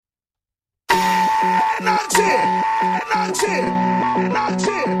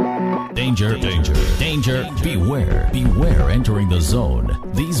Danger, danger, danger, beware, beware entering the zone.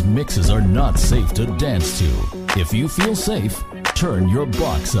 These mixes are not safe to dance to. If you feel safe, turn your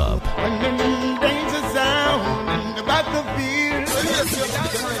box up. When the danger sound in the battlefield.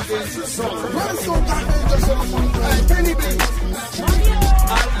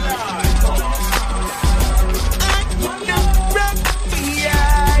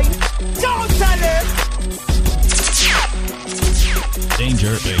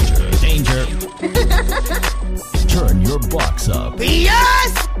 Danger, danger, danger. Turn your box up.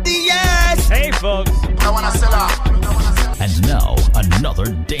 Yes! Yes! Hey, folks. I wanna sell out. And now, another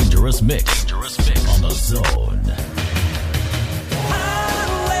dangerous mix. Dangerous mix on the zone.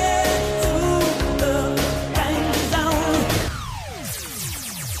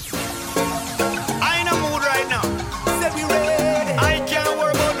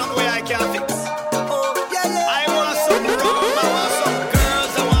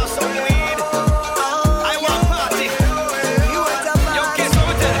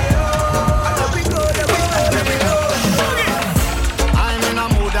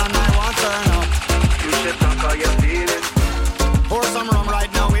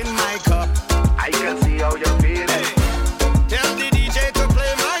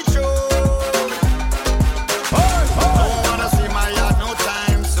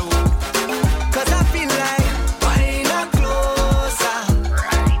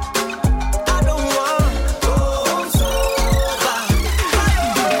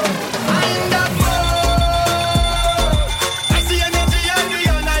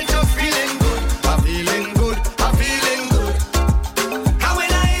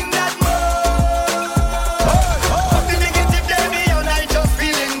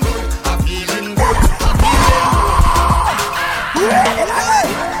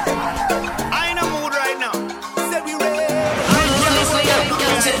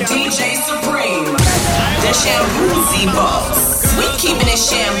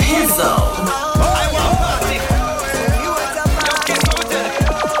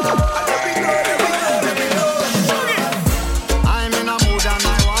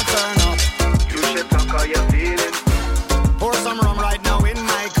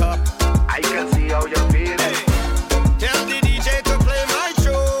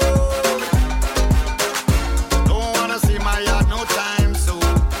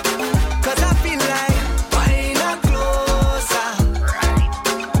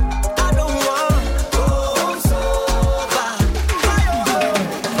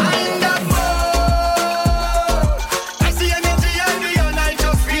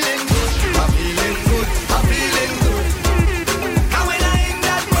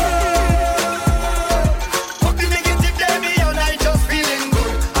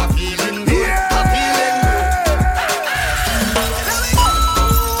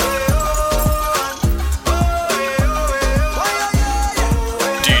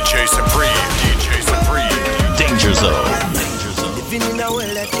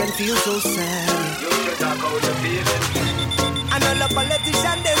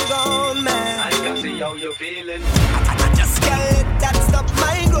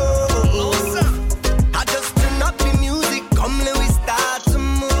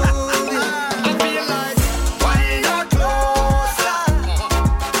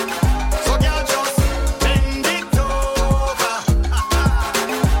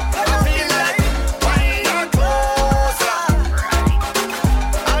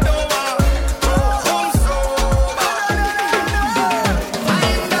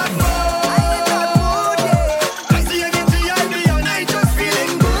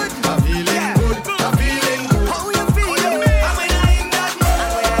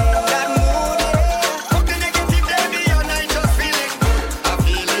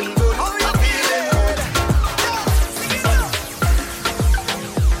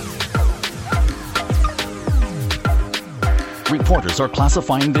 Reporters are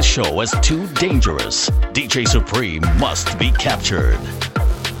classifying this show as too dangerous. DJ Supreme must be captured.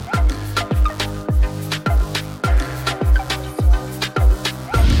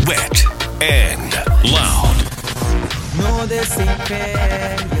 Wet and loud. No, this ain't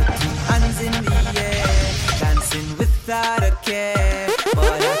fair. Your two hands in the air, dancing without a care.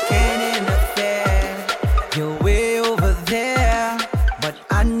 But I can't interfere. You're way over there, but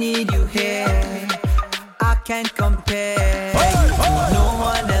I need you here. I can't compare. No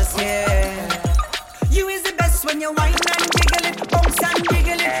one else here. You is the best when you whine and jiggle it, bounce and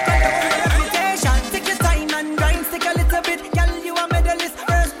jiggle it. Got your own reputation. Take your time and grind, stick a little bit. Girl, you a medalist,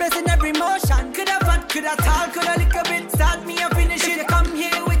 first place in every motion. Coulda fat, coulda tall, coulda lick a bit. Start me or finish it. You come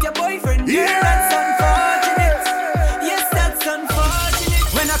here with your boyfriend, girl, and son for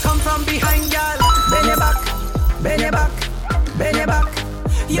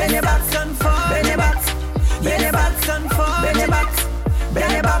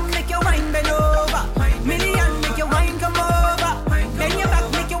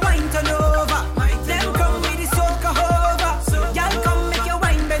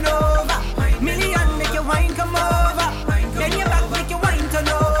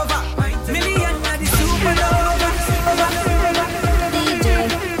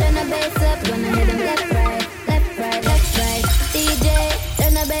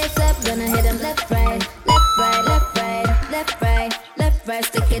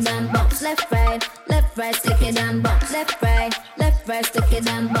stick it and bounce. Left, right, stick it and bounce. Left, right, stick it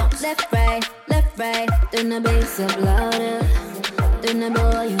and bounce. Left, right. Turn the bass up louder, turn the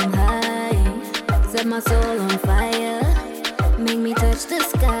volume high. Set my soul on fire, make me touch the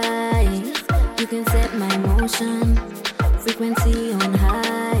sky. You can set my motion, frequency on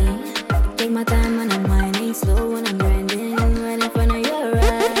high. Take my time when I'm whining, slow when I'm grinding, right in front of your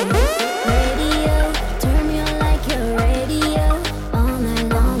eyes. Radio, turn me on like your radio, all night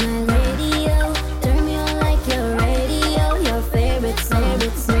long. Radio, turn me on like your radio, your favorite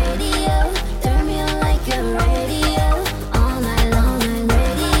radio. Turn me on like your radio, all night long.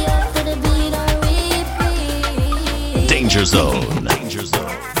 Radio, put the beat on repeat. Danger Zone.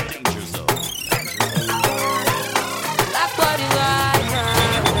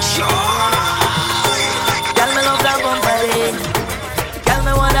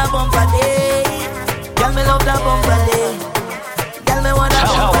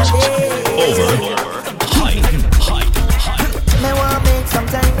 Me want make some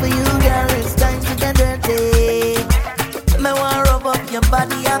time for you, girl. It's time to get dirty. Me want rub up your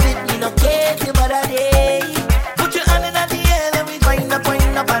body a bit, me no care till about a day. Put your hand in the air, let me wind up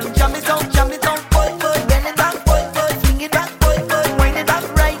and jam it out, boy, bend it back, boy, swing it back, boy, wind it back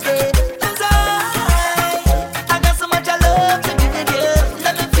right there. 'Cause I got so much love to give you, girl.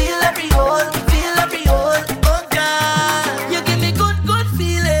 Let me feel every hole, oh God, you give me good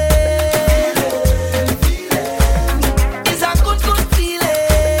feeling. It's a good feeling.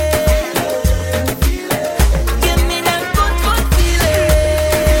 Give me that good feeling.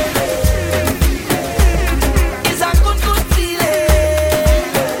 It's a good feeling.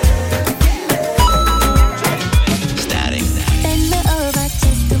 Static. Bend me over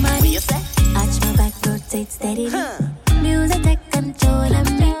just to my knees. Arch my back, rotate steadily. Music take control of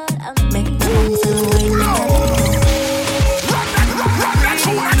me. Make my bones and wind me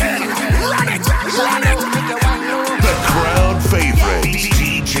The crowd favorite,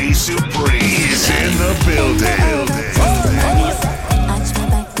 DJ Supreme, is in the building. Arch my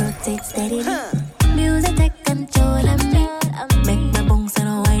back, rotate steadily. Music take control of me. Make my bones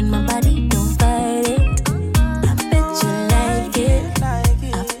and wind my body. Don't fight it. I bet you like it. I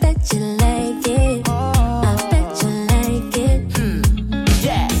bet you like it. I bet you like it.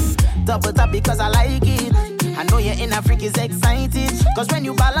 Yeah, double tap because I like it. I know you're in Africa is excited. 'Cause when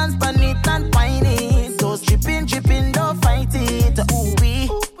you balance pan it and pine it, so stripping, don't fight it. Ooh wee,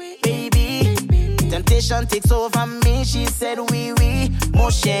 baby, temptation takes over me. She said wee,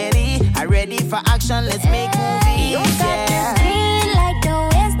 more sherry. I ready for action, let's make movies. You got Yeah. this green like the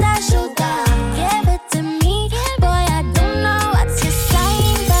waist that sugar. Give it to me, boy. I don't know what's your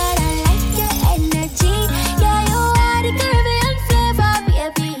sign, but I like your energy. Yeah, you are the Caribbean flavor,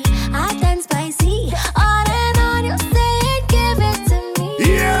 baby. Hot and spicy, on and on. You say it, give it to me.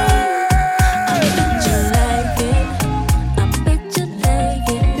 I bet you like it. I bet you like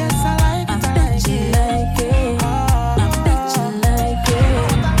it. Yes, I like it. I bet you like it. I bet you like it.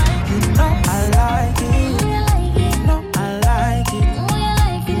 You know I like it. Oh, you like it. No, I like it. Oh, you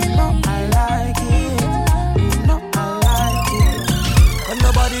like it. You No, like I it. like it. No, I like it. But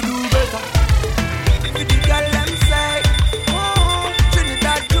nobody do better. With the girl them say, oh,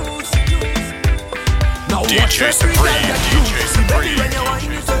 Trinidad juice. Now DJ Supreme, DJ Baby, Supreme. when you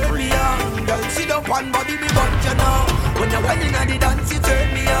whine, you turn me on. Girl, sit up one body, me butt you know. When you whine in the dance, you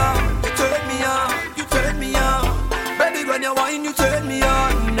turn me on. You turn me on. You turn me on. Baby, when you whine, you turn me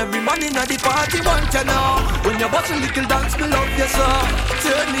on. Every man in the party want you know. When you bust a little dance, me love you so.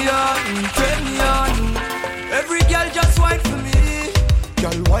 Turn me on, turn me on. Every girl just whine for me.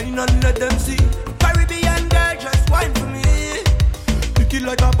 Girl, whine and let them see. Caribbean girl, just whine for me. Pick it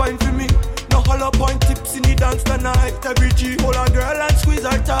like a pint for me. No hollow point tips in the dance tonight. Every G hold a girl and squeeze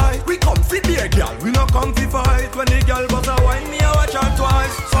her tight. We come fi be a girl, we no come fi fight. When the girl bust a wine, me a watch her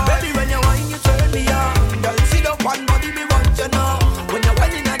twice. So baby, when you wine, you turn me on. Girl, sit up one body, me want you know. When you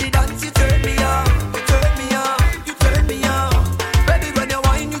wine inna the dance, you turn me on. You turn me on, you turn me on. Baby, when you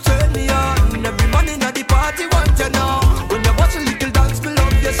wine, you turn me on. Every man inna the party want you know. When you watch a little dance, me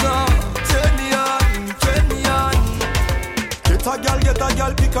love you so. Turn me on, turn me on. Get a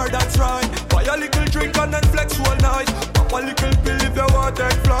girl, pick her, that's right. Buy a little drink and then flex all night. Pop a little pill if you want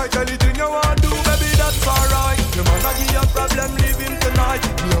take flight. Anything you want do, baby, that's alright. Your man a give you a problem, leave him tonight.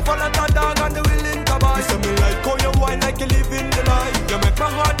 Me a follow that dog and the willing to buy. So me like how you wine like you live in the night. You make my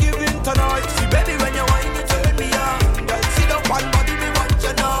heart give in tonight. See baby, when you wine, you turn me on. Girl, sit up one body, me want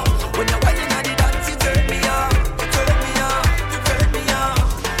you know. When you wine inna the dance, you turn me on. You turn me on, you turn me on.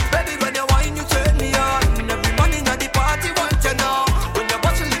 Baby, when you wine, you turn me on. Every man inna the party want you know. When you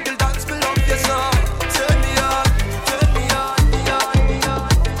watch a little dance, me love you so. Turn me on, turn me on,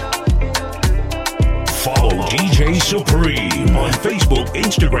 on. Supreme on Facebook,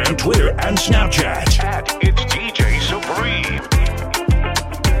 Instagram, Twitter, and Snapchat. At It's DJ Supreme.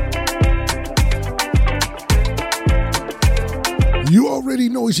 You already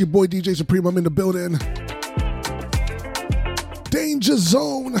know it's your boy DJ Supreme. I'm in the building. Danger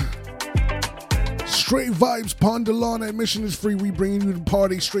Zone. Straight vibes, Pond the Lawn. Admission is free. We bringing you the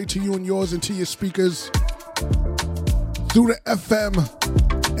party straight to you and yours and to your speakers through the FM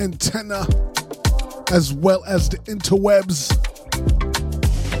antenna as well as the interwebs.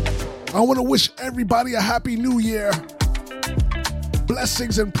 I want to wish everybody a happy new year.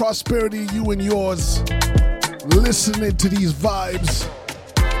 Blessings and prosperity, you and yours. Listening to these vibes.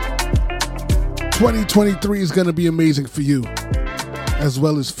 2023 is going to be amazing for you as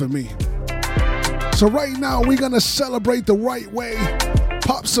well as for me. So right now we're going to celebrate the right way.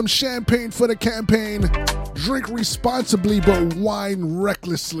 Pop some champagne for the campaign. Drink responsibly but wine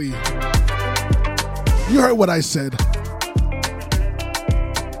recklessly. You heard what I said.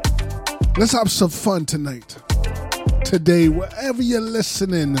 Let's have some fun tonight. Today, wherever you're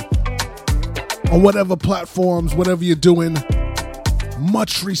listening, on whatever platforms, whatever you're doing,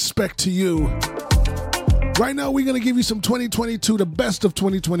 much respect to you. Right now, we're going to give you some 2022, the best of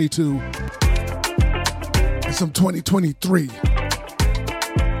 2022, and some 2023.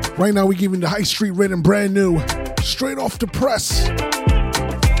 Right now, we're giving the High Street Rhythm brand new, straight off the press.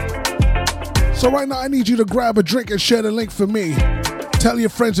 So right now, I need you to grab a drink and share the link for me. Tell your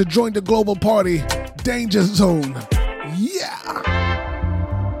friends to join the global party, Danger Zone. Yeah!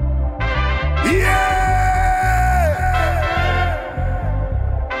 Yeah!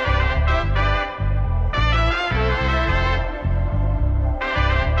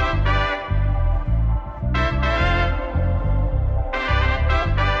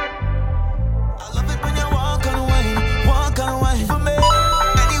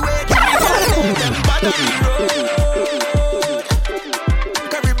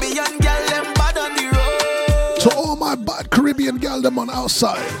 To all my bad Caribbean gal them on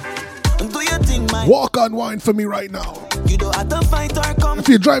outside, walk on wine for me right now. You don't have to fight or come. If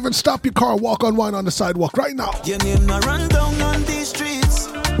you're driving, stop your car, walk on wine on the sidewalk right now. Your name no run down on these streets.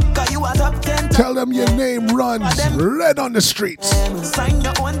 Cause you are top 10. Tell them your name runs red on the streets. Sign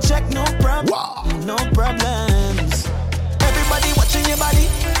your own check, no problem. Wow. No problems. Everybody watching your body.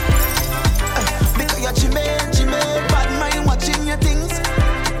 Because you're Jimmy, bad mind watching your things.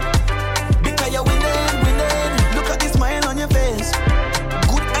 Because you're winning. Look at the smile on your face.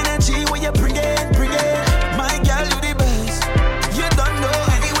 Good energy when you bring it. My girl, you the best. You don't know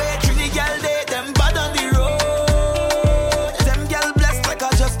anyway. Trini girl, they them bad on the road. Them girl blessed like I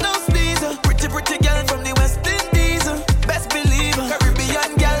just no sneeze. Pretty girl from the West Indies. Best believe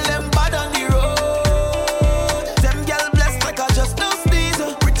Caribbean girl, them bad on the road. Them girl blessed like I just no sneeze.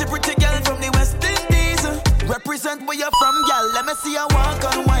 Pretty girl from the West Indies. Represent where you're from, girl. Let me see you walk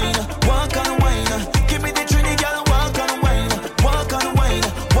on wine. Give me the Trini girl, walk on wine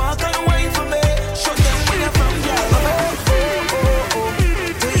for me. Show them where you're from, girl.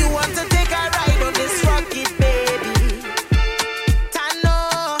 Do you want to take a ride on this rocket, baby?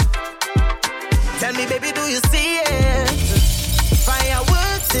 Tano, tell me, baby, do you see it?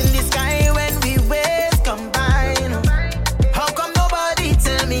 Fireworks in the sky when we waves combine. How come nobody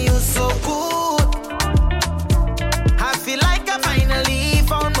tell me you're so good? I feel like I finally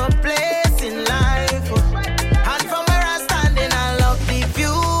found my place in life. And from where I'm standing, I love the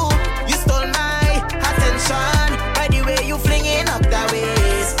view. You stole my attention by the way you flinging up that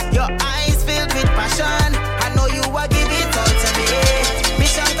waist. Your eyes filled with passion. I know you are giving it all to me.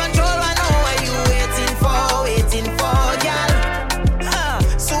 Mission control, I know what you waiting for, girl.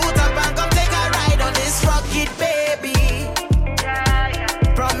 Suit up and come take a ride on this rocket, baby.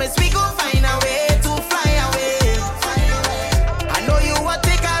 Promise we gon' find a way to fly away. I know you want to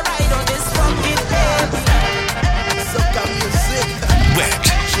take a ride on this rocket, baby. Soca music. Wet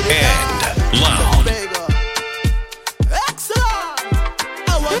and loud. Excellent.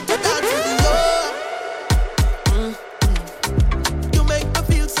 I want to dance with you. You make me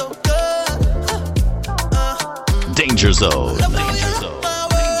feel so good. Danger Zone.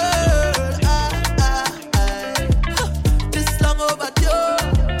 This long overdue.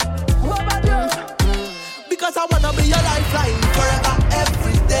 Because I wanna be your lifeline forever,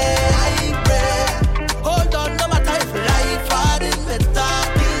 every day. I pray. Hold on, no matter if life hard in the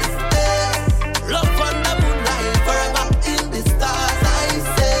darkest days. Love on the moonlight, forever in the stars. I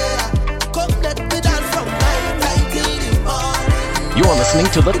say, come let me dance from night till the morning. You're listening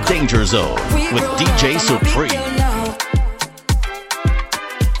to The Danger Zone with DJ Supreme.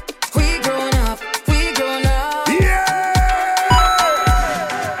 Yeah!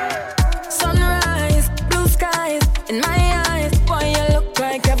 Sunrise, blue skies,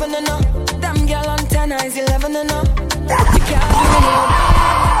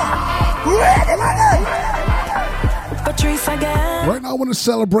 Right now I want to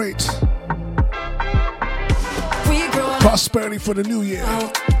celebrate prosperity for the new year.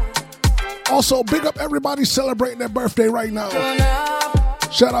 Also, big up everybody celebrating their birthday right now.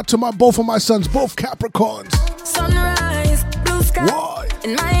 Shout out to both of my sons, both Capricorns. Sunrise, blue sky. Why?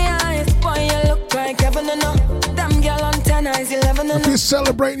 In my eyes, boy, you look like heaven and earth. Damn girl on 10 eyes, 11 and If you're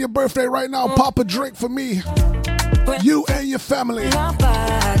celebrating your birthday right now, pop a drink for me. You and your family.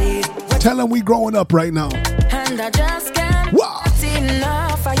 Tell them we growing up right now. And I just can't get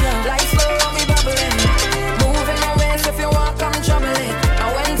enough of you. Life slow, me bubbling. Moving my ways if you walk, I'm troubling.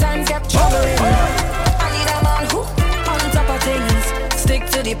 And when times get troubling, I need a man who on top of things. Stick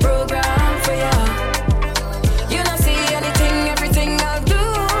to the program for you. You don't see anything, everything I'll do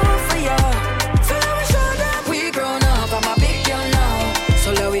for you. So let me show them we grown up. I'm a big girl now.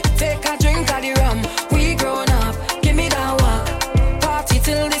 So let we take a drink of the rum. We grown up, give me that walk. Party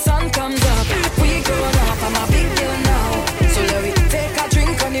till the sun comes up. We grown up, I'm a big girl now. So let me take a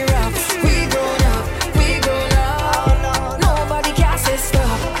drink on the rocks. We grown up, nobody can say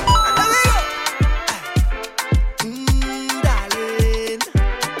stop.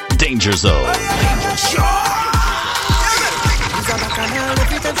 Danger Zone.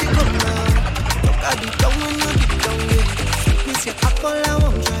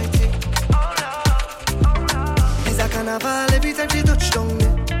 Carnival every time she touch down me.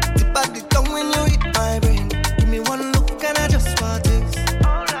 The body down when you hit my brain. Give me one look and I just want this.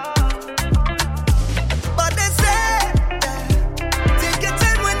 But they say take your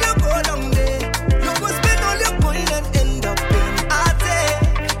time when you go down there. You must spend all your coin and end up in a day.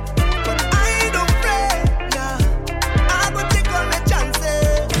 But I don't pray, nah. I go take all my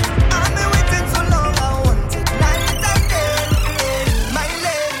chances. I've been waiting so long, I want it night and day. My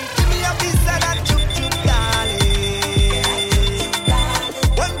lady, give me a piece of that chuk chuk, darling.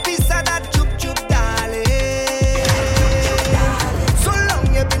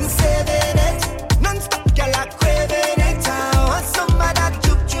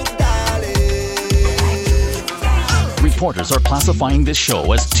 Reporters are classifying this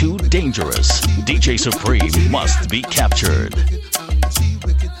show as too dangerous. DJ Supreme must be captured.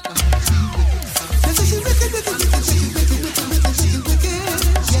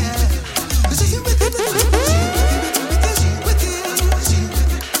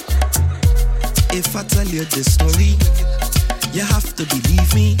 If I tell you this story, you have to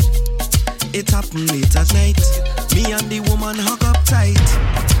believe me. It happened late at night. Me and the woman hug up tight.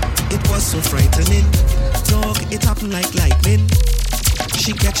 It was so frightening. Dog, it happened like lightning.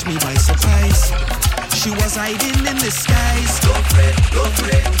 She catch me by surprise. She was hiding in disguise. Don't fret, don't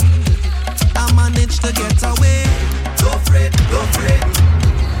fret. I managed to get away. Don't fret, don't fret.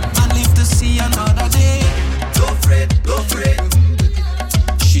 I live to see another day. Don't fret, don't fret.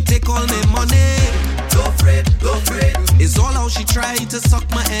 She take all my money. Don't fret, don't fret. It's all how she tried to suck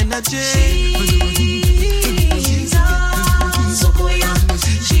my energy. She's on Soca.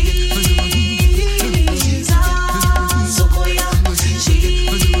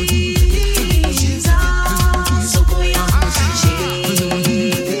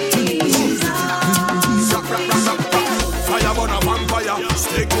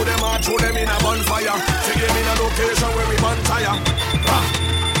 Stick to them and throw them in a bonfire. Take them in a location where we burn tire.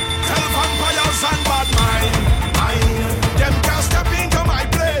 Tell vampires and bad mind. Them can't step into my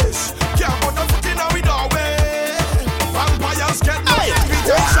place. Can't put a foot in our doorway. Vampires get no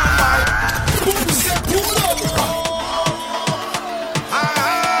invitation by.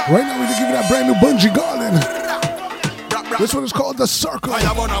 Right now we can give you that brand new Bungee Garland. This one is called The Circle.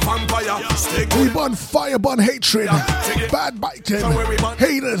 We burn fire, burn hatred, bad biting,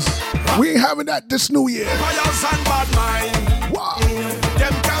 haters. We ain't having that this new year. Wow.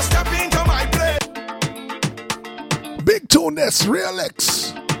 Big tune this, Real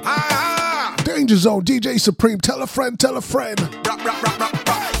X. Danger Zone, DJ Supreme. Tell a friend, tell a friend.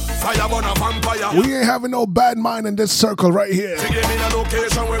 We ain't having no bad mind in this circle right here.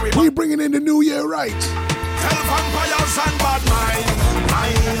 We bringing in the new year right. Tell vampires and bad mind.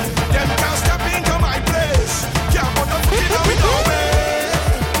 Them can't step into my place. Can't put a foot in our doorway.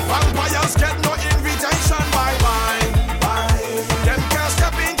 Vampires get no invitation by mine. Them can't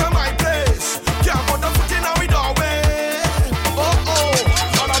step into my place. Can't put a foot in our doorway. Oh,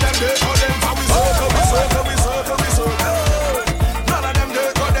 none of them they go them for we circle, we circle, we circle, we circle. None of them they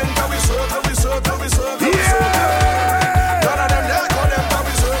go them for we circle, we circle, we circle, we circle. None of them they go them for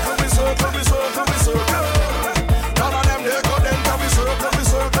we circle, we circle, we circle, we circle.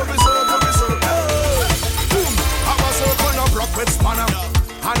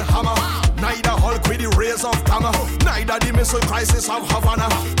 days of Ghana, neither the missile crisis of Havana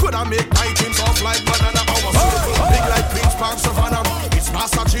could I make my dreams off like banana. Our soul, big like Queen's Park Savannah. It's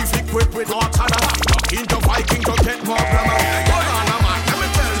Master Chief equipped with Cortana. Talking to Viking to get more glamour. Banana man, let me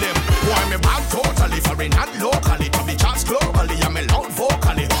tell them, boy, me back totally, foreign and locally, to be charts globally, I'm a loud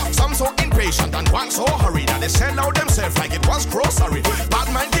vocally. Some so impatient and one so hurried that they sell out themselves like it was grocery.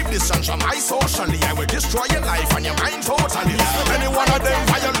 Bad mind keep distance from I socially. I will destroy your life and your mind totally. Any one of them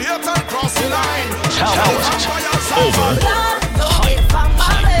violate and cross the line. Over. Blood don't make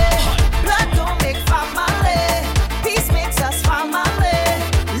family. Blood don't make family. Peace makes us family.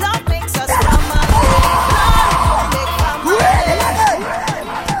 Love makes us family. Blood don't make family.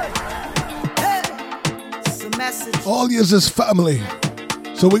 Hey, it's a message. All yours is family.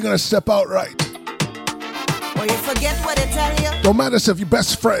 So we're gonna step out right. Or you forget what they tell you. Don't matter if your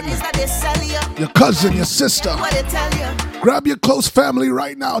best friend, Is that they sell you? your cousin, your sister. What they tell you. Grab your close family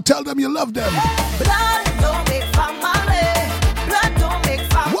right now. Tell them you love them. Blood don't make family. Blood don't make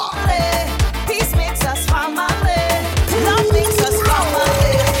family. Peace makes us family. Love makes us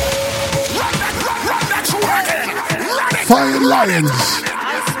family. Fire Lions.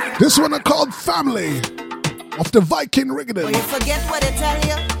 This one are called Family. Of the Viking Riggedin. Or you forget what they tell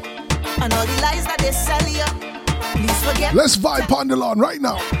you. And all the lies that they sell you. Please forget. Let's vibe on the lawn right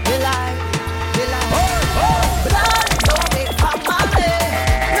now. They lie. They lie. Blood don't make family.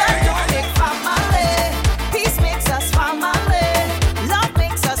 Blood don't make family. Peace makes us family. Love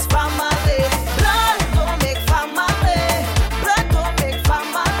makes us family. Blood don't make family. Blood don't make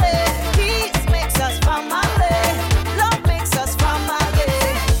family. Peace makes us family. Love makes us family.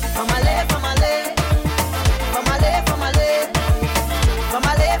 Family, family. Family, family.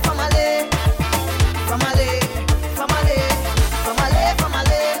 Family, family. Family, family. Family,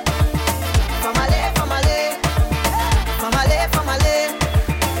 family. Family, family. Family, family.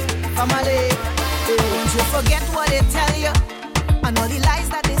 Family. Don't you forget what they tell you and all the lies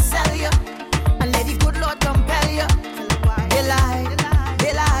that they sell you, and let the good Lord compel you. They lie,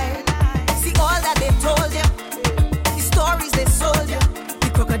 they lie. See all that they told you, the stories they sold you, the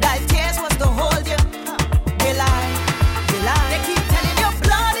crocodile tears was to hold you. They lie, they lie. They keep telling you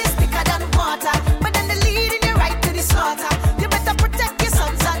blood is thicker than water, but then they leading you right to the slaughter. You better protect your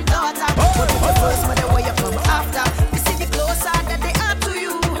sons and daughters. But the first mother where you come after. You see the closer that they are to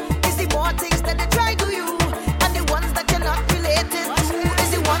you, is the more things that they try to you, and the ones that you're not related to is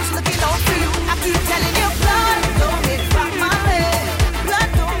the ones looking out for you. I keep telling you blood don't make family. Blood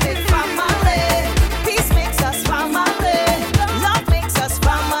don't make family. Peace makes us family. Love makes us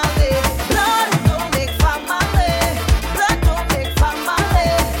family. Blood don't make family. Blood don't make family.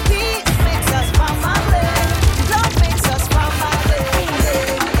 Peace makes us family. Love makes us family.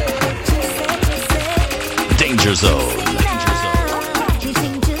 Danger Zone.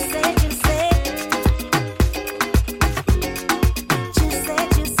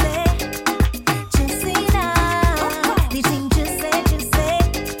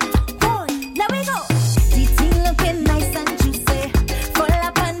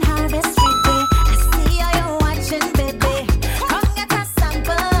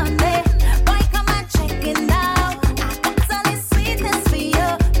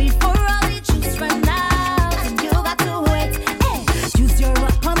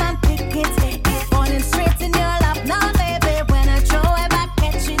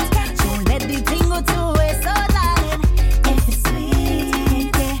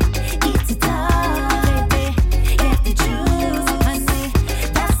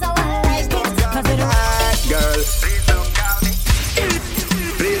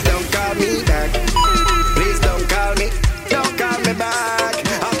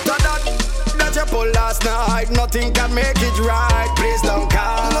 Last night, nothing can make it right. Please don't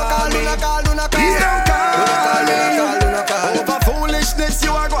call me. Please don't call me. Over foolishness,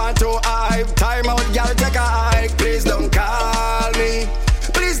 you are going to hype. Time out, y'all take a hike. Please don't call me.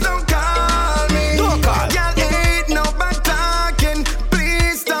 Please don't call me. Don't call. Y'all ain't no back talking.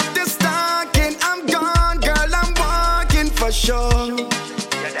 Please stop this talking. I'm gone, girl. I'm walking for sure.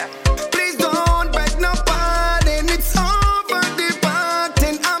 Please don't beg no pardon. It's over the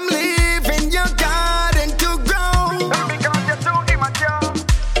parting. I'm leaving your garden to grow. Because you're too immature.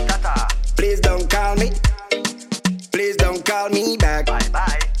 Please don't call me. Please don't call me back. Bye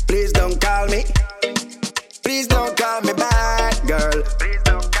bye. Please don't call me. Please don't call me back, girl. Please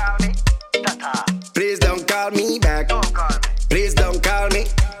don't call me. Please don't call me back. Don't call me. Please don't call me.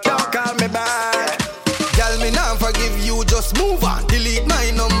 Don't call me back. Girl, me now forgive you. Just move on. Delete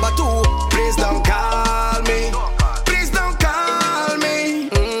my number too. Please don't call me. Please don't call me.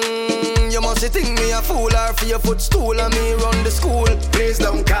 You must think me a fool or for your footstool and me run the school. Please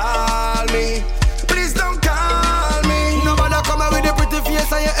don't call me. Please please don't call me. Nobody come out with a pretty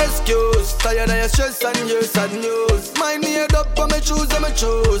face and your excuse. Tired of your stress and your sad news. Mind made up for me choose and me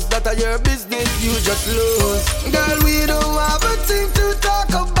choose. That are your business, you just lose. Girl, we don't have a thing to talk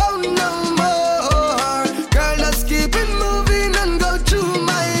about no more. Girl, let's keep it moving and go through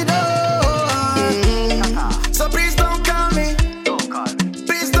my door. So please don't call me.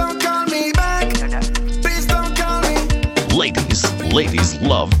 Please don't call me back. Please don't call me. Ladies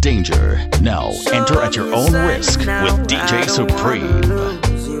love danger. Now enter at your own risk with DJ Supreme.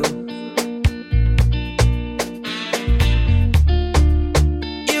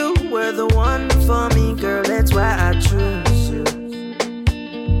 The one for me, girl, that's why I choose you.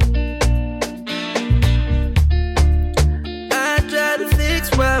 I tried to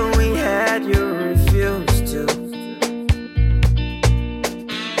fix what we had, you refused to.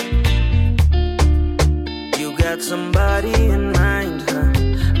 You got somebody in mind, huh?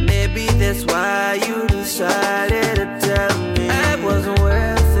 Maybe that's why you decided to tell me I wasn't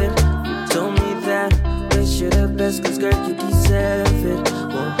worth it. You told me that we should have best, cause girl, you deserve it.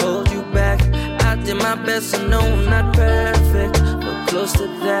 Won't hold you back. I did my best and no, I'm not perfect, but close to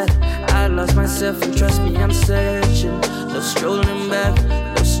that. I lost myself and trust me, I'm searching. No strolling back,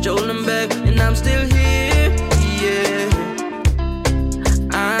 and I'm still here, yeah.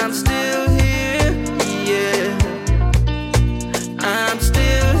 I'm still here, yeah. I'm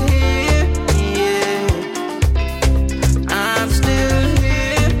still here, yeah. I'm still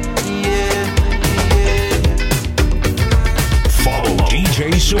here, yeah, yeah. Follow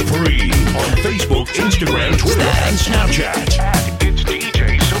DJ Supreme on Facebook, Instagram, Twitter, and Snapchat. It's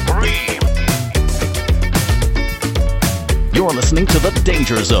DJ Supreme. You're listening to The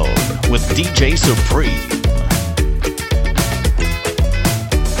Danger Zone with DJ Supreme.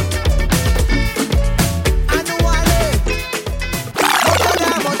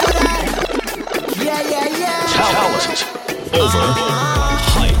 Talent over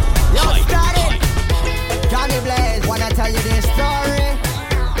hype. Johnny Blaze, wanna tell you this story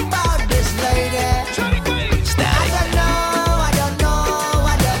about this lady.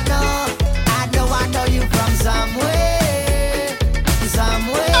 I know you from somewhere.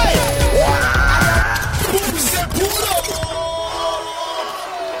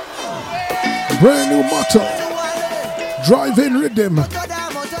 Brand new motto. Drive-in rhythm.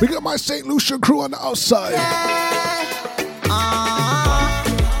 We got my St. Lucia crew on the outside.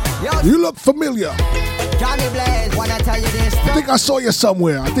 You look familiar. Johnny Blaze, wanna tell you this story. I think I saw you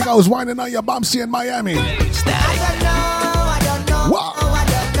somewhere. I think I was winding on your bombsy in Miami. I don't know. Wow.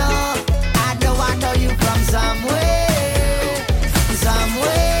 I know you from somewhere.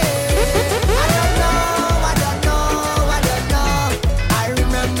 I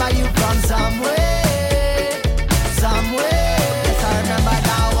remember you from somewhere. Yes, I remember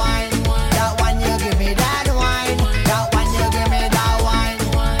that wine. That one you give me that wine. That one you give me that wine.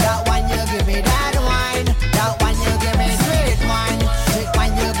 That one you give me that wine. That one you give me sweet wine. Sweet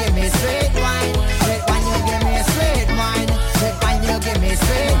wine you give me sweet wine. Sweet wine you give me sweet wine. Sweet wine you give me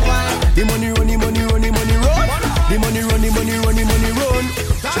sweet wine. The money run. The money run.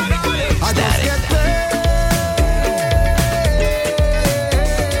 I just get paid.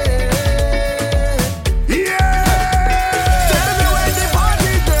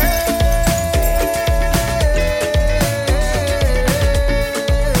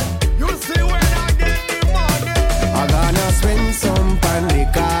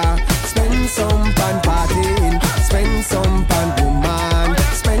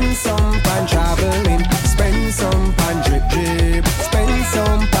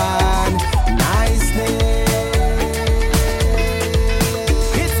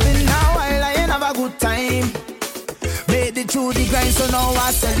 So now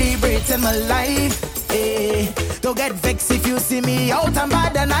I celebrating my life. Don't get vexed if you see me out and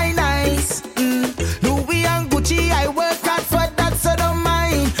bad and I nice. Louis and Gucci, I work hard for that, so don't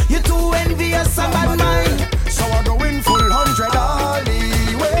mind. You're too envious and bad mind. So I go in full 100 all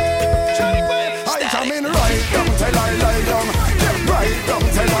the way. I come in right down till I lie down. Right down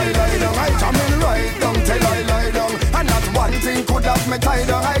till I lie down. I come in right down till I lie down. And not one thing could have me tied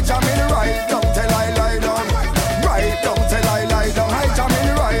down. I come in right down till I lie down. Right down till I lie down. I come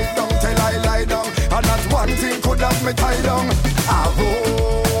in right down till I lie down. And not one thing could have me tied down. I go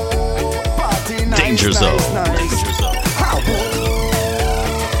party nice, Danger Zone. nice. Danger Zone. I go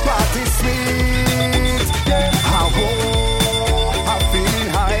party sweet. Yeah, I go. I'm feeling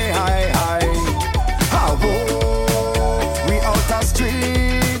high. I go. We out the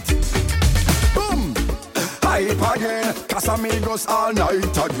street. Boom. Hype again. Cause I'm Amigos all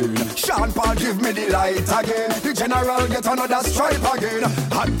night again. Sean Paul give me the light again. The general get another stripe again.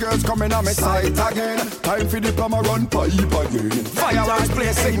 Hot girls coming on my sight again. Time for the plumber run pipe again. Fireworks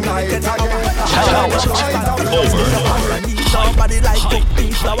blazing night again. Somebody like cook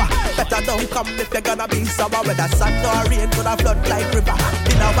me flower. Better don't come if you're gonna be sour. Whether sun or rain, could have flood like river.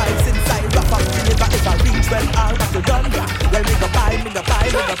 In our vibes inside, rough up deliver. If I reach well, all what you done. Well, me go buy.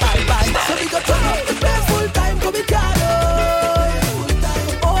 So we go turn up the place full time, come in car.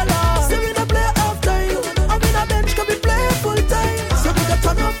 Oh Lord, so we don't play half time. I'm in a bench, come we play full time. So we go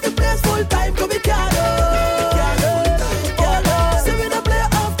turn up the place full time, come in car. Oh Lord, so we don't play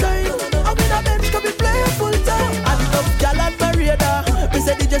half time. I'm in a bench, come we play full time. And love gal and Mariana. We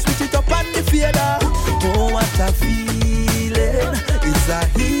said they just switch it up on the fader. Oh, what a feeling, it's a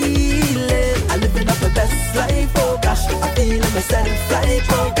healing. I living up the best life, oh gosh. I feel myself like,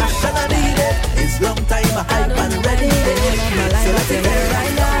 oh gosh, and I need it. It's long time, I hype and ready. So let's get it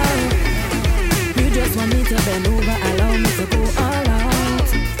right now. You just want me to bend over, allow me to go all out.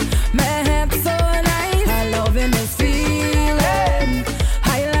 My head's so nice, I love in this feeling.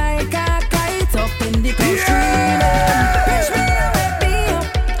 I like a kite up in the coast. Reach me and wake me up.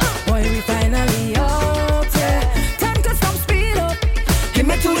 Boy, we finally out, yeah. Time to stop, speed up. Give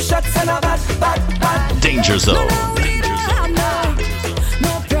me 2 shots and a bad. Danger Zone.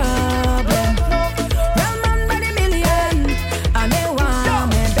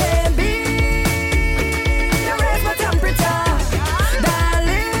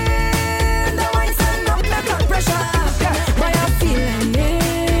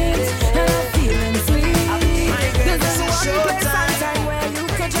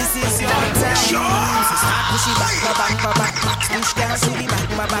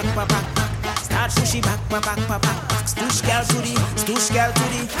 Start sushi back, Stoosh girl to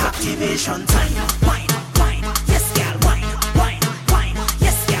the activation time. Wine, yes girl, wine,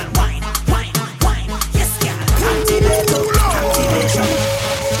 yes girl, wine, yes girl. Activation.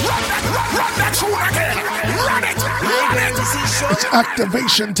 Run that tune again. Run it. It's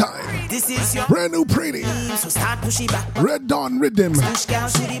activation time. This is your brand new pretty. So start pushing back. Red Dawn Rhythm.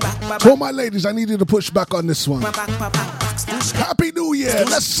 Back. For my ladies, I need you to push back on this one. Happy New Year.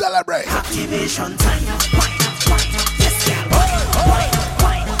 Let's celebrate. Activation time. Wine, yes girl.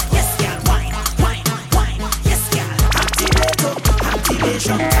 Wine, yes girl. Wine, yes girl.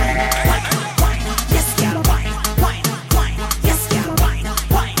 Activation time. Wine, yes girl. Wine, yes girl.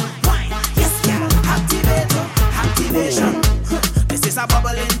 Wine, yes girl. Activation. This is a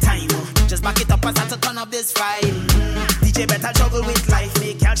bubbling time. Just back it up and start to turn up this vibe. DJ better juggle with life.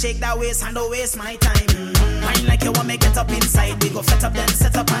 Make y'all shake that waist and don't waste my time. Mind like you want me get up inside. We go fet up then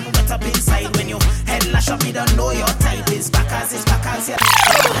set up and wet up inside. When you head lash up, me don't know your type. It's backers, yeah.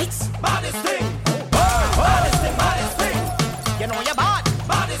 Baddest thing. Baddest thing. You know you're bad.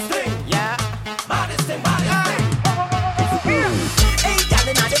 Baddest thing. Yeah. Baddest thing. Hey, y'all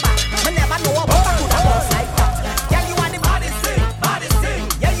in the back. I never know about a good boss like that. Yeah, you want the baddest thing.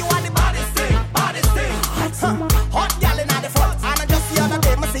 Yeah, you want the baddest thing. Hot gal in the front. And I just the other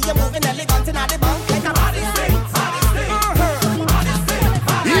day, I see you moving elegant in the bunk like a baddest thing.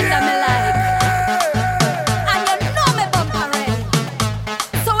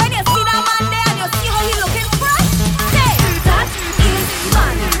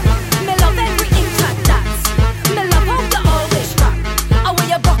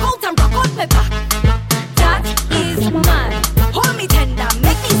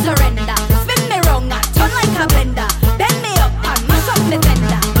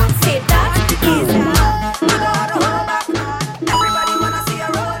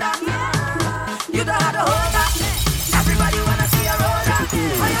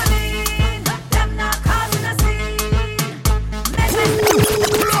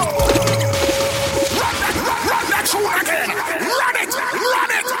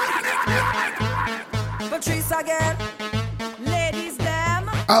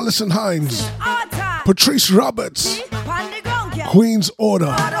 Allison Hines, Patrice Roberts, Queen's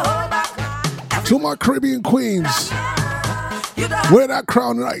Order. To my Caribbean queens, wear that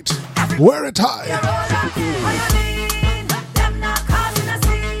crown right, wear it high.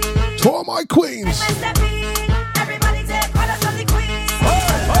 To all my queens,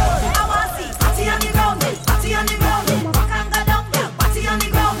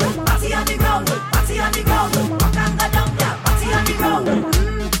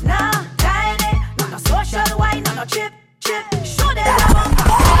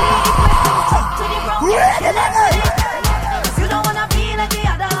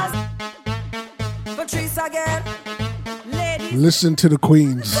 listen to the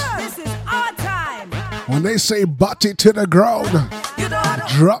queens. This is our time. When they say body to the ground,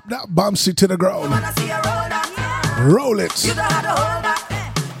 drop that bouncy to the ground. Roll it.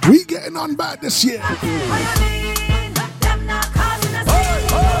 We getting on bad this year.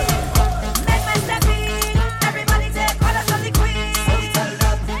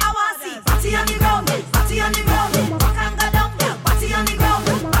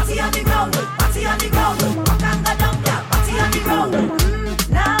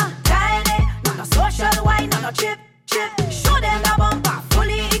 Chip, show them the bumper,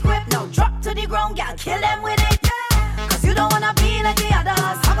 fully equipped. Now drop to the ground, girl, kill them with it. Cause you don't wanna be like the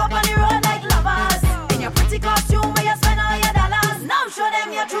others. Hug up on the road like lovers. In your pretty costume where you spend all your dollars. Now show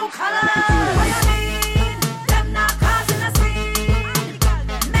them your true colors. What you mean? Them not causing a scene.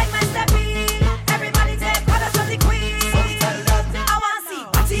 Make my step in. Everybody take colors from the queen. I wanna see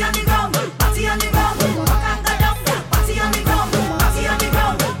body on the ground, body on the ground. Walk and go down, body on the ground, body on the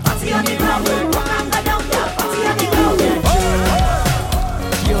ground, body on the ground. Walk and go down.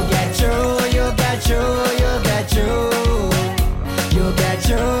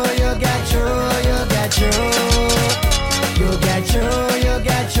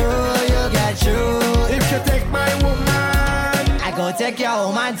 If you take my woman, I go take your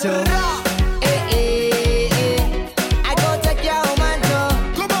woman too. I go take your woman too.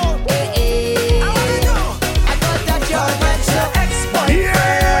 Come on. I go take your woman too.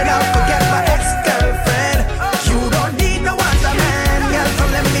 Ex-boyfriend, I'll forget my ex-girlfriend. You don't need no other man. Girl,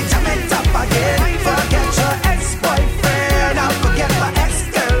 come let me jam it up again. Forget your ex-boyfriend, I'll forget my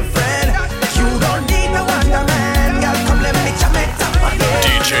ex-girlfriend. You don't need no other man. Girl, come let me jam it up again.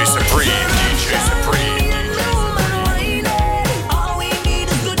 DJ Supreme, DJ Supreme. All we need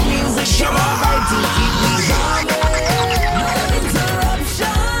is good music. Come on.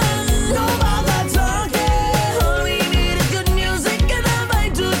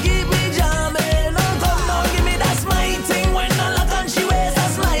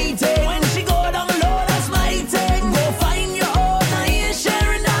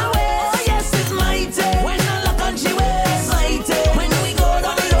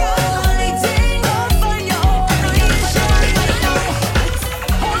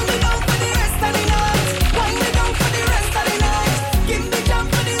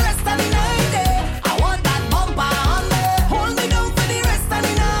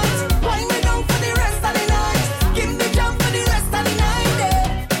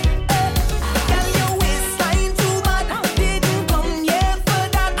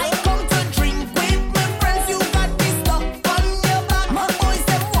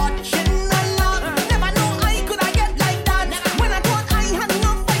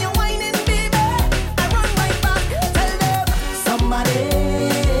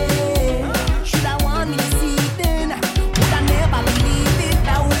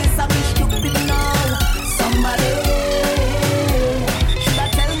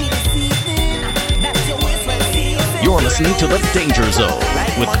 listening to The Danger Zone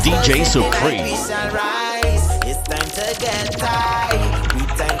with DJ Supreme. It's time to get tight.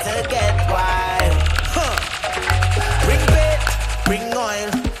 It's time to get wild. Bring bait, bring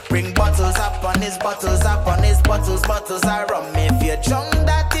oil, bring bottles up on his bottles, up on his bottles, bottles are rum. If you're drunk,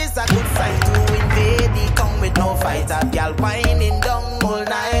 that is a good sign to invade. He come with no fight. Have y'all whining down all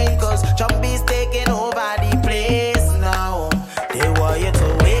night, cause Jumpy's taking over the place now. They want you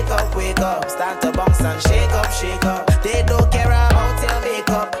to wake up, start to bounce and shake up, shake up. They don't care about your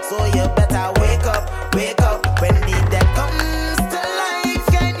makeup, so you better wake up. When the dead comes to life,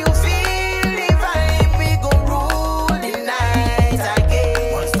 can you feel the vibe? We go rule the night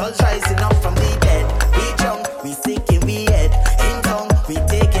again. Monsters rising up from the dead. We drunk, we sick and we head. In tongue, we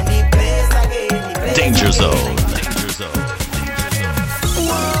taking the place again. Danger Zone.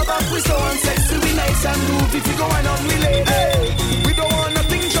 Wow, but we so unsexy, we nice and groovy. If you go on we lady, we don't want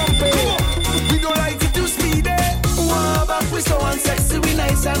nothing jumping. We don't like it too speedy. Wow, but we so unsexy, we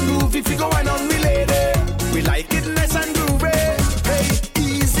nice and groovy. If you go on we lady, we like it nice and groovy. Hey,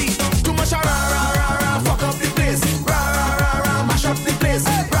 easy, too much rah, fuck up the place. Rah, mash up the place.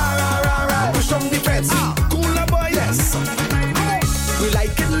 Rah, push on the fence. Cooler boy, yes. We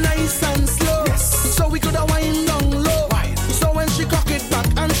like it nice and slow, yes. So we could have wind down low. So when she cock it back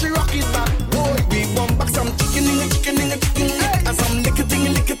and she rock it back, boy, we bump back some chicken, and some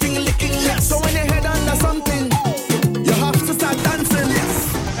licking. Yes. So when you head under something, you have to start dancing. Yes.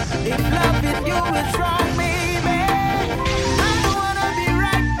 If loving you is wrong, baby, I don't wanna be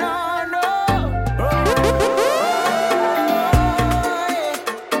right, no.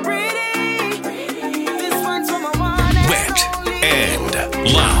 Pretty, this one's for my one. Wet and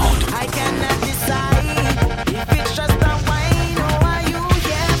loud. I cannot decide if it's just a wine or are you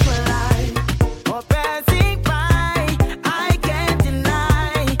here for life or pass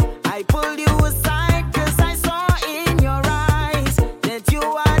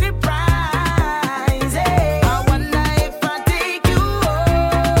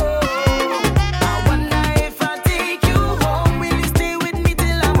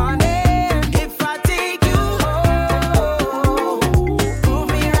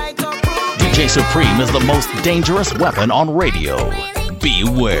Supreme is the most dangerous weapon on radio.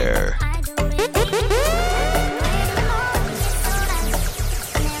 Beware.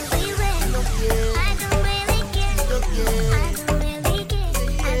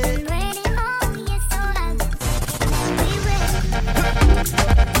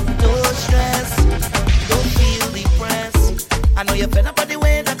 I know you're fed up by the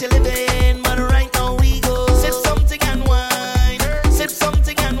way that you're living, but right now we go. Sip something and wine, sip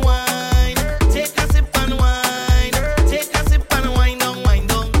something and wine. Take a sip and wine, take a sip and wine down, wine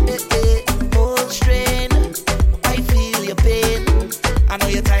down. Old strain, I feel your pain. I know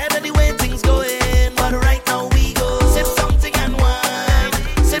you're tired of the way things going, but right now we go. Sip something and wine,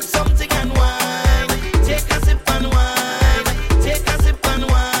 sip something and wine. Take a sip and wine, take a sip and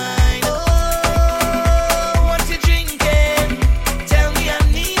wine. Oh, what you drinking? Tell me I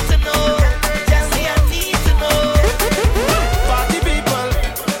need to know. Tell me I need to know. Party people,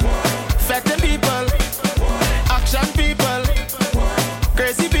 fetting people, action people,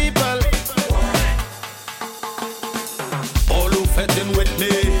 crazy people. All who fetting with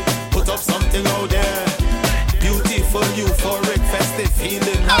me, put up something out there. Beautiful, euphoric, festive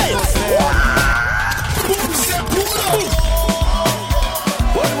feeling.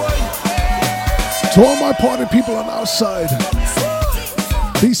 To all my party people on our side,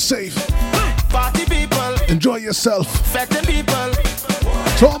 be safe. Party people, Enjoy yourself. fetting people,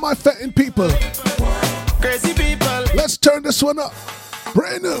 To all my fetting people, crazy people. let's turn this one up.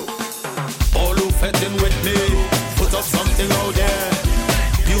 Brand new. All who fetting with me, put up something out there.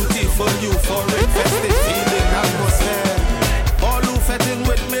 Beautiful, euphoric, festive feeling, atmosphere. All who fetting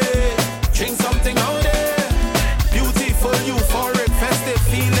with me, drink something out there. Beautiful, euphoric, festive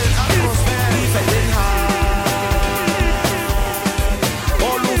feeling, atmosphere. We fetting high.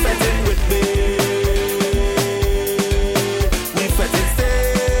 All who fetting with me, we fetting stay.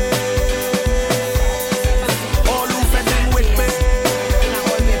 All who fetting with me.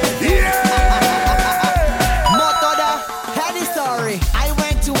 Motoda, heard the story. I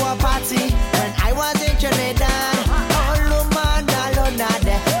went to a party when I was in Trinidad. Oh, man,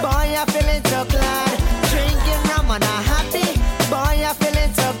 boy, I'm feeling so glad. Drinking rum and I'm happy. Boy, I'm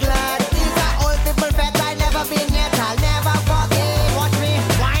feeling so glad. These are old people fed I never been yet. I'll never forget. Watch me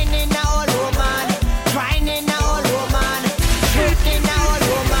whining a old woman, crying a old woman, drinking a old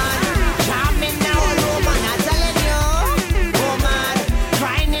woman, jamming a old woman. I'm telling you, woman,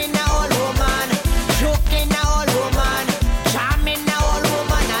 crying a old woman, joking a old woman, jamming a old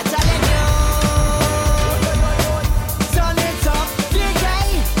woman. I'm telling you, turn it up, DJ.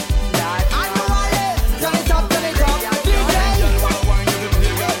 I know I live. Turn it up, DJ.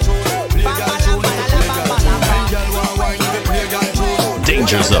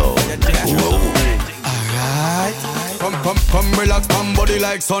 Danger Zone. Come relax, come body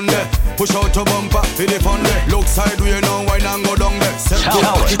like Sunday. Push out your bumper, feel the fun day. Look sideways now, why not go down there? Set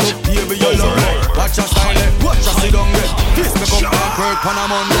Talent it up, baby, you love me. Watch your style, watch your sit down there. This me come back, work on a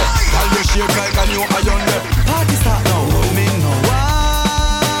Monday. All you shape like a new iron there. Party start now, me know.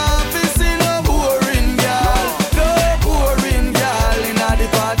 Wow, this is no boring girl, no boring girl inna the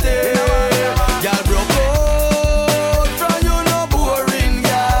party. Girl broke out from you, no boring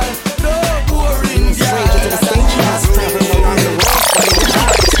girl, no boring girl.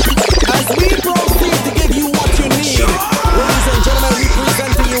 As we proceed to give you what you need, ladies and gentlemen, we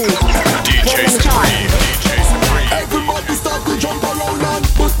present to you DJ Supreme. everybody start to jump around and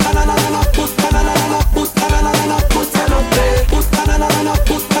put na-na-na-na-na, put na-na-na-na-na, put na-na-na-na-na, put hand up there, put na-na-na-na-na,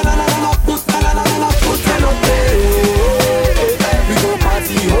 put na-na-na-na-na, put na-na-na-na-na, put hand up there. We go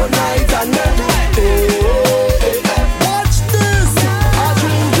party all night and then watch this, I'm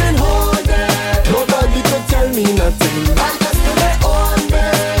drinking all day. Nobody could tell me nothing. I just do my own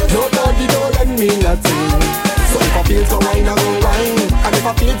best. Nobody don't let me nothing. So if I feel so wine, I go wine. And if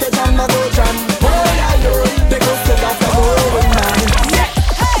I feel the jam, I go jam. Oh, yeah, yo, they go set off the whole man.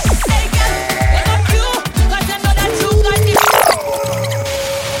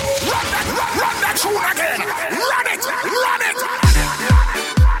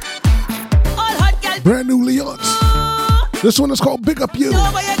 Brand new Leons. This one is called Big Up You.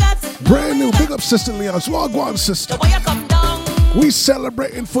 Brand new Big Up Sister Leons. Wagwan sister. We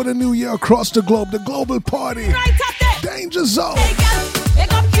celebrating for the new year across the globe. The global party. Danger Zone.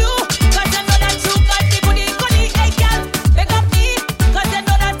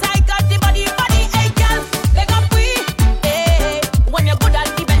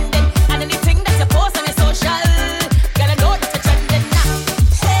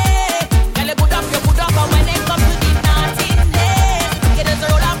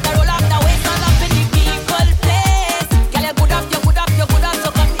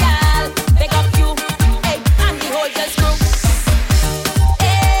 Pick up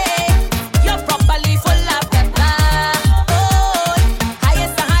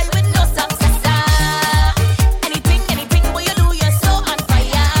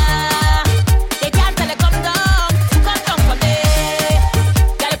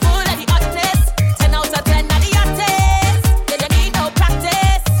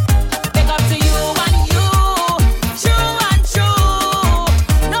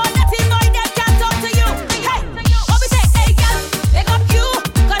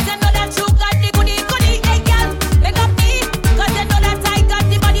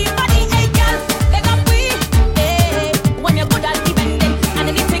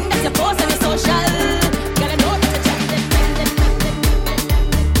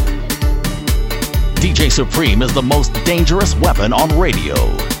Supreme is the most dangerous weapon on radio.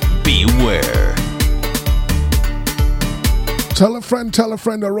 Beware. Tell a friend,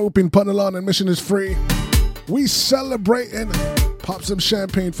 a roping Punalon and mission is free. We celebrating. Pop some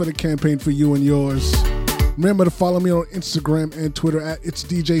champagne for the campaign for you and yours. Remember to follow me on Instagram and Twitter at It's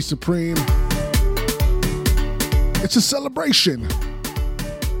DJ Supreme. It's a celebration.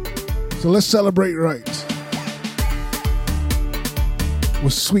 So let's celebrate right.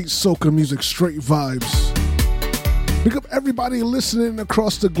 With sweet soca music, straight vibes. Big up everybody listening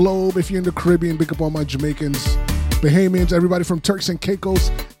across the globe. If you're in the Caribbean, big up all my Jamaicans, Bahamians, everybody from Turks and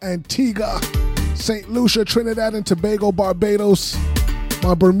Caicos, Antigua, St. Lucia, Trinidad and Tobago, Barbados.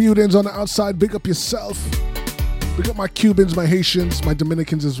 My Bermudans on the outside, big up yourself. Big up my Cubans, my Haitians, my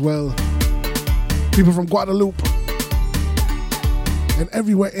Dominicans as well. People from Guadeloupe. And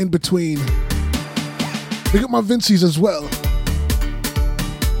everywhere in between. Big up my Vinci's as well.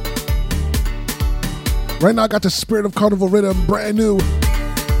 Right now I got the Spirit of Carnival Rhythm, brand new.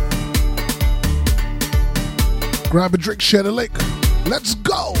 Grab a drink, share the link. Let's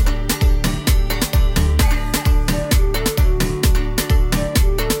go!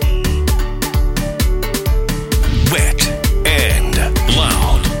 Wet and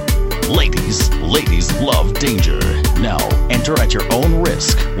loud. Ladies love danger. Now enter at your own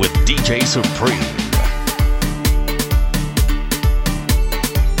risk with DJ Supreme.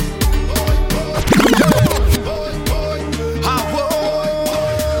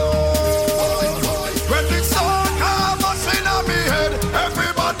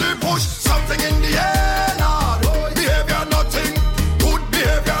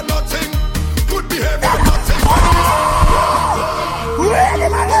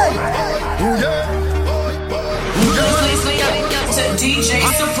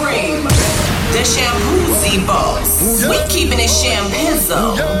 The shampoozy boss. We keeping it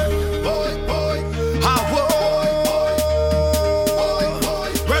shampizzo.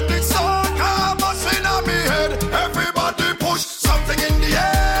 When the song comes in on me head, everybody push something in the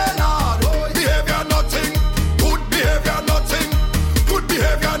air, Lord. Behavior nothing, good behavior nothing, good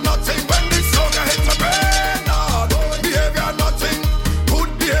behavior nothing. When the song hits the brain, Lord. Behavior nothing,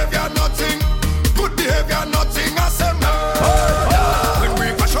 good behavior nothing, good behavior nothing. I say murder. When we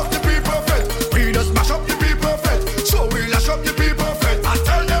mash up the people fed, we just mash up the people fed. So we lash up the people fed. I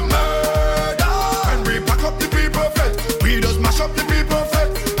tell them murder. When we pack up the people fed, we just mash up the people fed.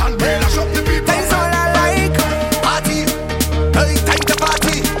 And we lash up the people That's all I like. Party. Hey, time to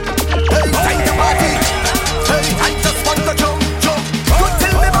party. Hey, time to party. Hey, I just want to jump, jump. Don't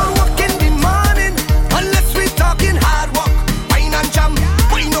tell me about work in the morning unless we talking hard work. Wine and jam,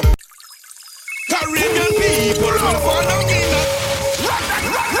 wine up. Caribbean people will fall down in it. Run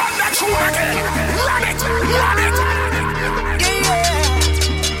that track. Run it.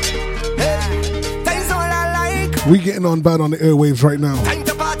 Yeah. That's all I like. We getting on bad on the airwaves right now. Time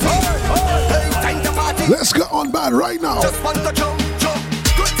to party. Hey, time to party. Let's get on bad right now. Just want to jump, jump.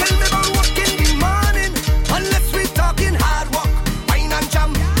 Don't tell me about work in the morning unless we talking hard work. Wine and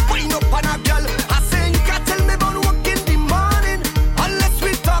jam, wine up on a girl. I say you can't tell me about work in the morning unless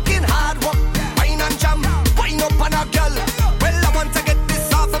we talking hard work. Wine and jam, wine up on a girl. Well, I want to get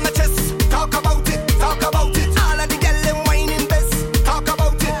this off of my chest. Talk about it, talk about it. All of the girl them whining best. Talk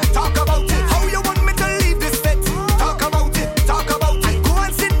about it, talk about it. How you want me to leave this set? Talk about it, talk about it. And go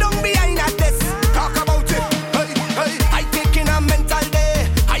and sit down behind a desk. Talk about it. Hey, hey, I taking a mental day.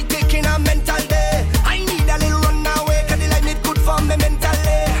 I taking a mental day. I need a little run away, cause the line it good for me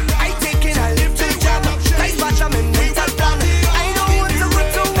mentally. I taking a little jam. Nice match on my mental plan. I don't want to run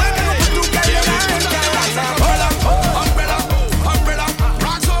to work. I want to get it on. Umbrella, umbrella,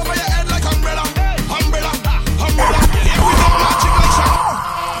 rocks over your head like umbrella, umbrella, umbrella. Yeah, we make magic like shot.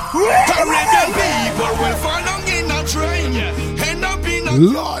 Caribbean people will fall down in a train, end up in a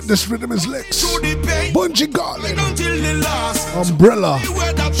Lord, this rhythm is licks. to the pain. Bungee Garland. Until the last Umbrella. the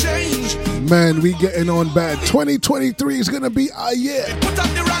weather change. Man, we getting on bad. 2023 is gonna be a year. Put up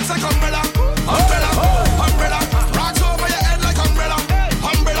the rocks like umbrella, umbrella, umbrella. Rocks over your head like umbrella,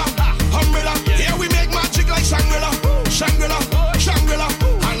 umbrella, umbrella. Here we make magic like Shangri-La, Shangri-La, Shangri-La.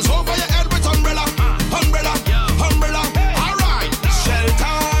 Hands over your head with umbrella, umbrella, umbrella. All right,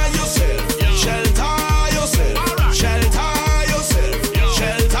 shelter yourself, shelter yourself, shelter yourself,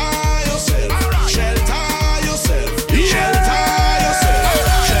 shelter yourself, shelter yourself, shelter yourself,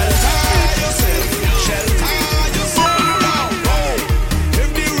 shelter yourself, shelter yourself. Now, if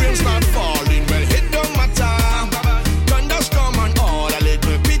the rain start falling, well hit down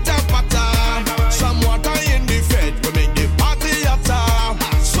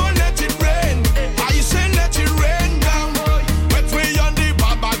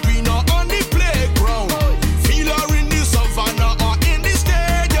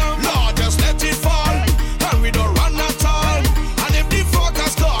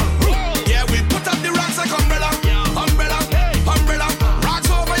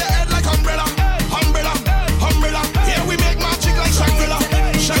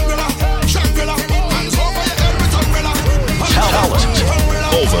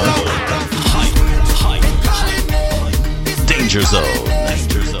Danger Zone.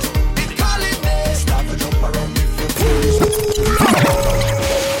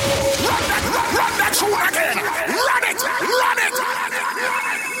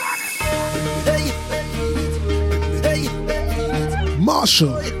 Marshall,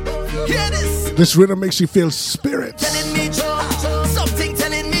 this rhythm makes you feel spirits.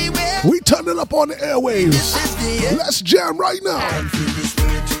 We turn it up on the airwaves. Let's jam right now.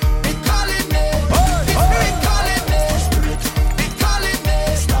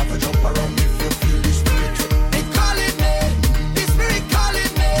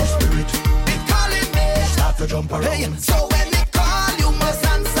 Hey, so